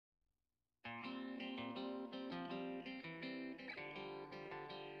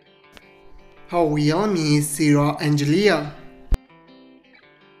How young is Ciera Angelia?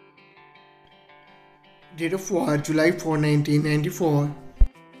 Date of birth July 4, 1994.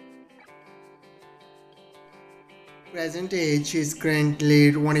 Present age she is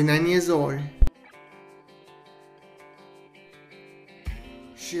currently 29 years old.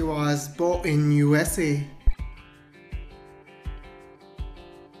 She was born in USA.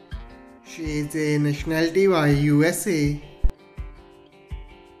 She is a nationality by USA.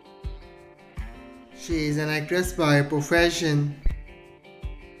 She is an actress by profession.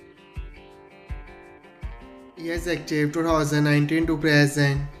 Years active 2019 to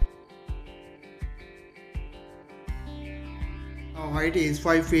present. Her height is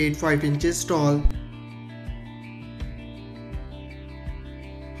 5 feet 5 inches tall.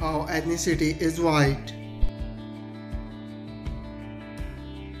 Her ethnicity is white.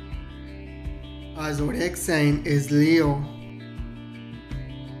 Her zodiac sign is Leo.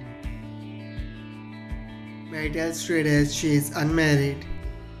 Marital status she is unmarried.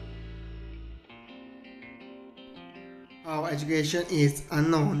 Her education is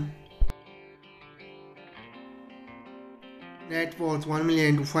unknown. Net worth $1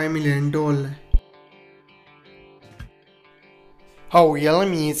 million to $5 million. Her real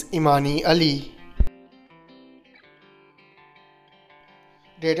name is Imani Ali.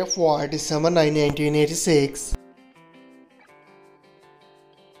 Date of birth December 9, 1986.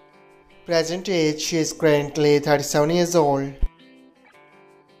 Present age she is currently 37 years old.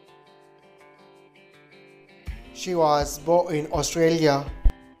 She was born in Australia.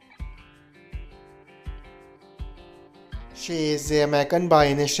 She is American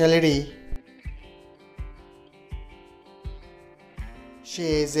by nationality. She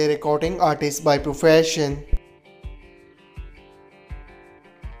is a recording artist by profession.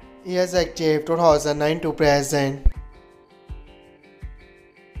 Years active 2009 to present.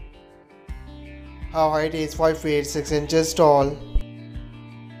 Her height is 5 feet 6 inches tall.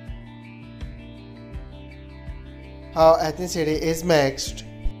 Her ethnicity is mixed.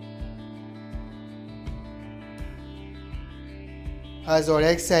 Her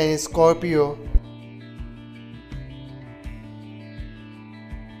zodiac sign is Scorpio.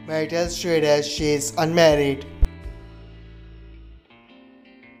 Marital status she is unmarried.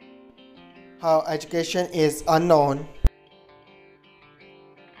 Her education is unknown.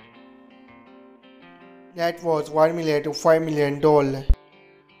 Net worth $1 million to $5 million.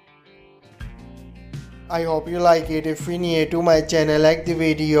 I hope you like it. If you're new to my channel, like the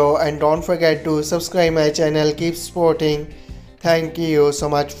video and don't forget to subscribe my channel. Keep supporting. Thank you so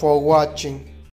much for watching.